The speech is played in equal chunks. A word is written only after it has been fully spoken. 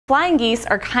Flying geese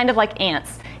are kind of like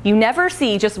ants. You never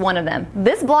see just one of them.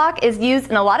 This block is used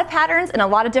in a lot of patterns in a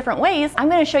lot of different ways. I'm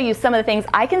going to show you some of the things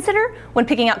I consider when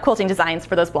picking out quilting designs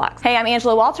for those blocks. Hey, I'm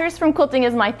Angela Walters from Quilting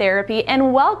is My Therapy,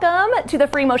 and welcome to the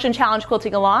Free-motion Challenge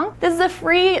Quilting Along. This is a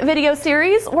free video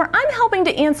series where I'm helping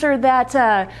to answer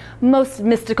that most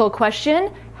mystical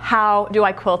question: how do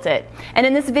I quilt it? And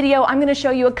in this video, I'm going to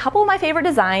show you a couple of my favorite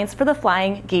designs for the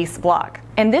Flying Geese block.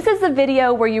 And this is the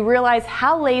video where you realize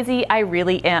how lazy I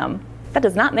really am. That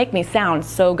does not make me sound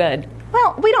so good.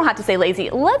 Well, we don't have to say lazy.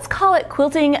 Let's call it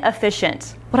quilting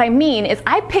efficient. What I mean is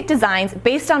I pick designs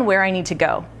based on where I need to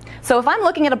go. So if I'm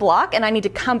looking at a block and I need to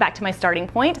come back to my starting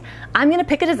point, I'm going to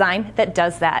pick a design that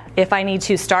does that. If I need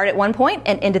to start at one point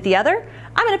and end at the other,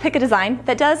 I'm going to pick a design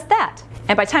that does that.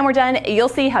 And by the time we're done, you'll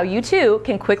see how you too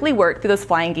can quickly work through those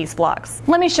flying geese blocks.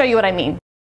 Let me show you what I mean.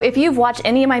 If you've watched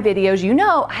any of my videos, you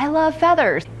know I love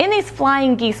feathers. In these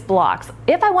flying geese blocks,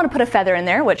 if I want to put a feather in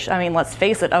there, which, I mean, let's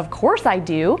face it, of course I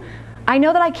do, I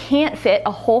know that I can't fit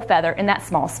a whole feather in that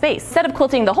small space. Instead of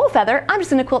quilting the whole feather, I'm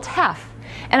just going to quilt half.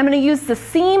 And I'm going to use the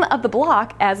seam of the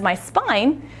block as my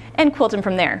spine and quilt them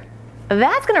from there.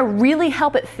 That's going to really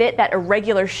help it fit that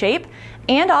irregular shape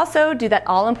and also do that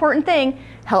all-important thing,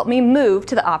 help me move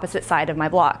to the opposite side of my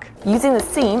block. Using the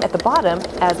seam at the bottom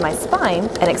as my spine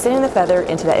and extending the feather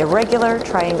into that irregular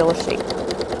triangular shape.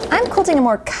 I'm quilting a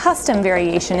more custom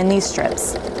variation in these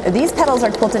strips. These petals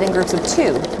are quilted in groups of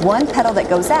two. One petal that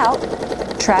goes out,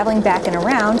 traveling back and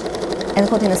around, and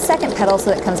quilting the second petal so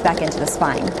that it comes back into the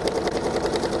spine.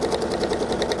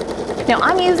 Now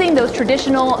I'm using those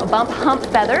traditional bump hump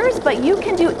feathers, but you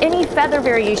can do any feather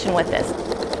variation with this.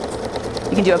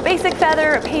 You can do a basic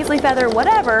feather, a paisley feather,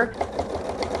 whatever.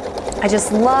 I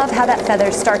just love how that feather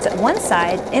starts at one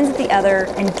side, ends at the other,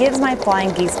 and gives my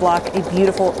flying geese block a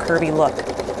beautiful curvy look.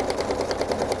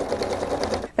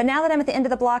 But now that I'm at the end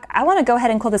of the block, I want to go ahead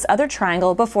and quilt this other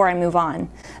triangle before I move on.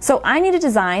 So I need a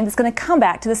design that's going to come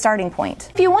back to the starting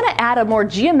point. If you want to add a more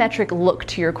geometric look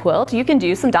to your quilt, you can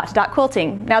do some dot-to-dot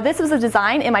quilting. Now this is a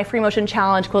design in my Free-motion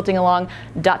Challenge Quilting Along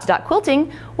dot-to-dot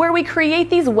quilting, where we create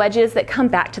these wedges that come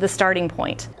back to the starting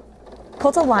point.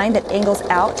 Quilt a line that angles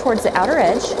out towards the outer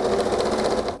edge,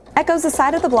 echoes the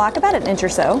side of the block about an inch or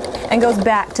so, and goes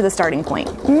back to the starting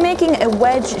point, making a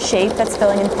wedge shape that's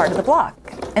filling in part of the block.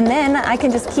 And then I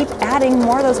can just keep adding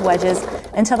more of those wedges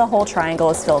until the whole triangle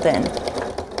is filled in.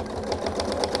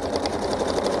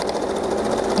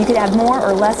 You could add more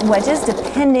or less wedges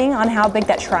depending on how big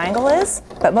that triangle is,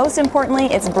 but most importantly,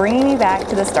 it's bringing me back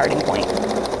to the starting point.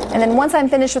 And then once I'm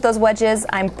finished with those wedges,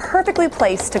 I'm perfectly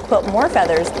placed to quilt more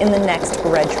feathers in the next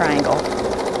red triangle.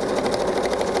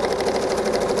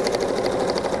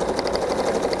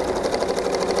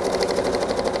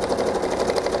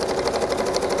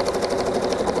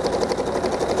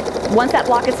 Once that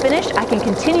block is finished, I can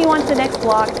continue on to the next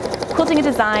block, quilting a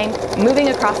design, moving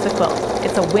across the quilt.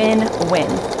 It's a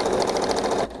win-win.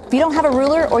 If you don't have a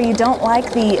ruler or you don't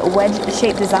like the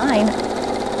wedge-shaped design,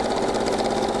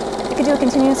 you could do a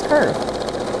continuous curve.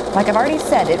 Like I've already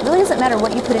said, it really doesn't matter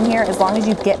what you put in here as long as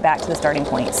you get back to the starting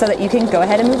point so that you can go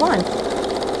ahead and move on.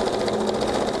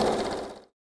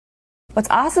 What's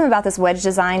awesome about this wedge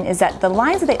design is that the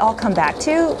lines that they all come back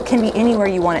to can be anywhere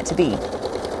you want it to be.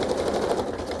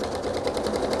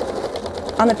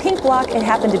 On the pink block, it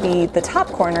happened to be the top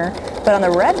corner, but on the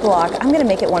red block, I'm going to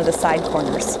make it one of the side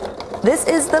corners. This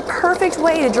is the perfect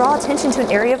way to draw attention to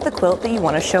an area of the quilt that you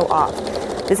want to show off.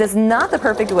 This is not the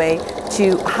perfect way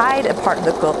to hide a part of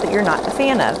the quilt that you're not a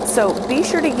fan of, so be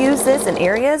sure to use this in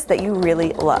areas that you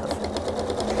really love.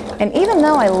 And even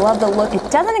though I love the look,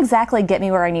 it doesn't exactly get me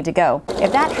where I need to go.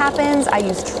 If that happens, I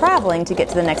use traveling to get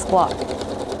to the next block.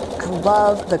 I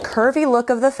love the curvy look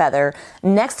of the feather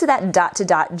next to that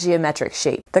dot-to-dot geometric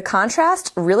shape. The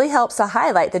contrast really helps to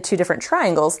highlight the two different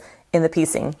triangles in the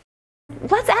piecing.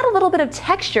 Let's add a little bit of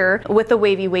texture with the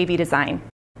wavy design.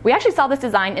 We actually saw this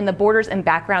design in the Borders and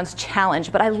Backgrounds Challenge,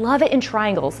 but I love it in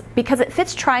triangles because it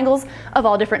fits triangles of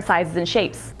all different sizes and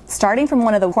shapes. Starting from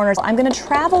one of the corners, I'm going to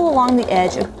travel along the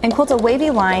edge and quilt a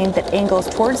wavy line that angles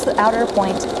towards the outer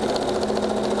point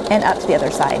and up to the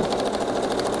other side.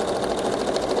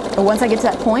 Once I get to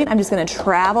that point, I'm just going to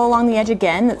travel along the edge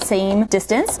again, that same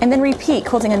distance, and then repeat,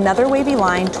 quilting another wavy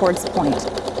line towards the point.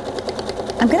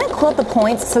 I'm going to quilt the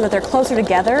points so that they're closer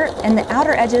together and the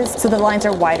outer edges so the lines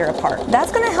are wider apart.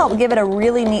 That's going to help give it a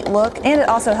really neat look, and it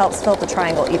also helps fill the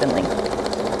triangle evenly.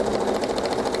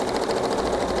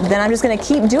 Then I'm just going to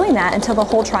keep doing that until the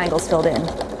whole triangle is filled in.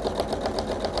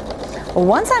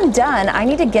 Once I'm done, I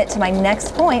need to get to my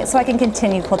next point so I can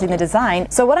continue quilting the design.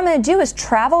 So what I'm going to do is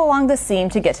travel along the seam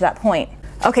to get to that point.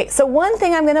 Okay, so one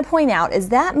thing I'm gonna point out is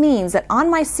that means that on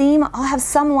my seam, I'll have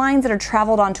some lines that are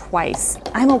traveled on twice.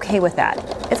 I'm okay with that.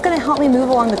 It's gonna help me move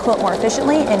along the quilt more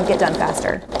efficiently and get done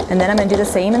faster. And then I'm gonna do the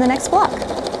same in the next block.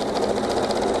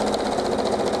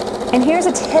 And here's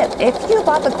a tip, if you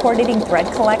bought the coordinating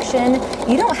thread collection,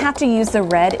 you don't have to use the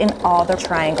red in all the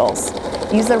triangles.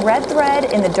 Use the red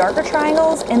thread in the darker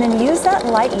triangles and then use that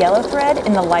light yellow thread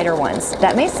in the lighter ones.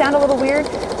 That may sound a little weird,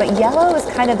 but yellow is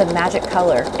kind of the magic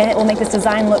color and it will make this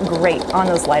design look great on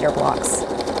those lighter blocks.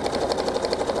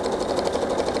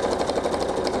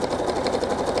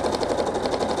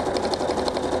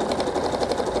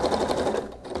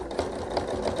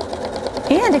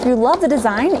 And if you love the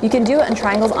design, you can do it in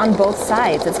triangles on both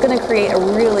sides. It's going to create a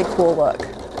really cool look.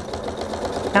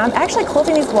 Now I'm actually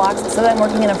quilting these blocks so that I'm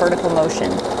working in a vertical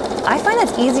motion. I find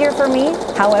that's easier for me,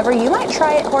 however you might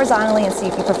try it horizontally and see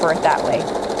if you prefer it that way.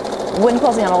 When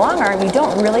quilting on a long arm, you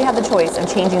don't really have the choice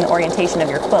of changing the orientation of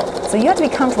your quilt, so you have to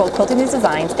be comfortable quilting these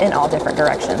designs in all different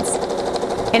directions.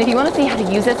 And if you want to see how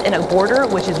to use this in a border,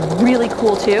 which is really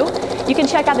cool too, you can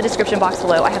check out the description box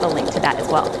below. I have a link to that as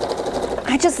well.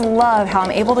 I just love how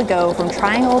I'm able to go from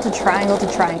triangle to triangle to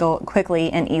triangle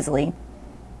quickly and easily.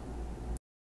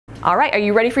 All right, are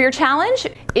you ready for your challenge?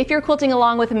 If you're quilting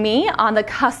along with me on the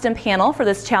custom panel for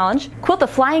this challenge, quilt the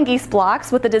Flying Geese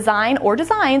blocks with the design or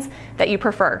designs that you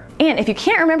prefer. And if you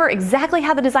can't remember exactly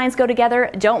how the designs go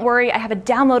together, don't worry, I have a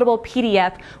downloadable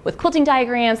PDF with quilting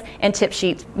diagrams and tip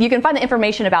sheets. You can find the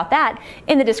information about that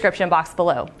in the description box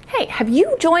below. Hey, have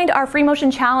you joined our Free-motion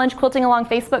Challenge Quilting Along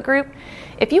Facebook group?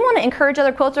 If you want to encourage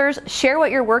other quilters, share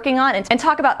what you're working on, and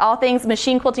talk about all things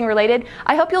machine quilting related,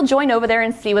 I hope you'll join over there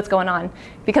and see what's going on.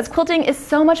 Because quilting is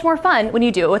so much more fun when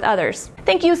you do it with others.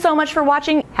 Thank you so much for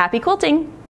watching. Happy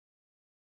quilting!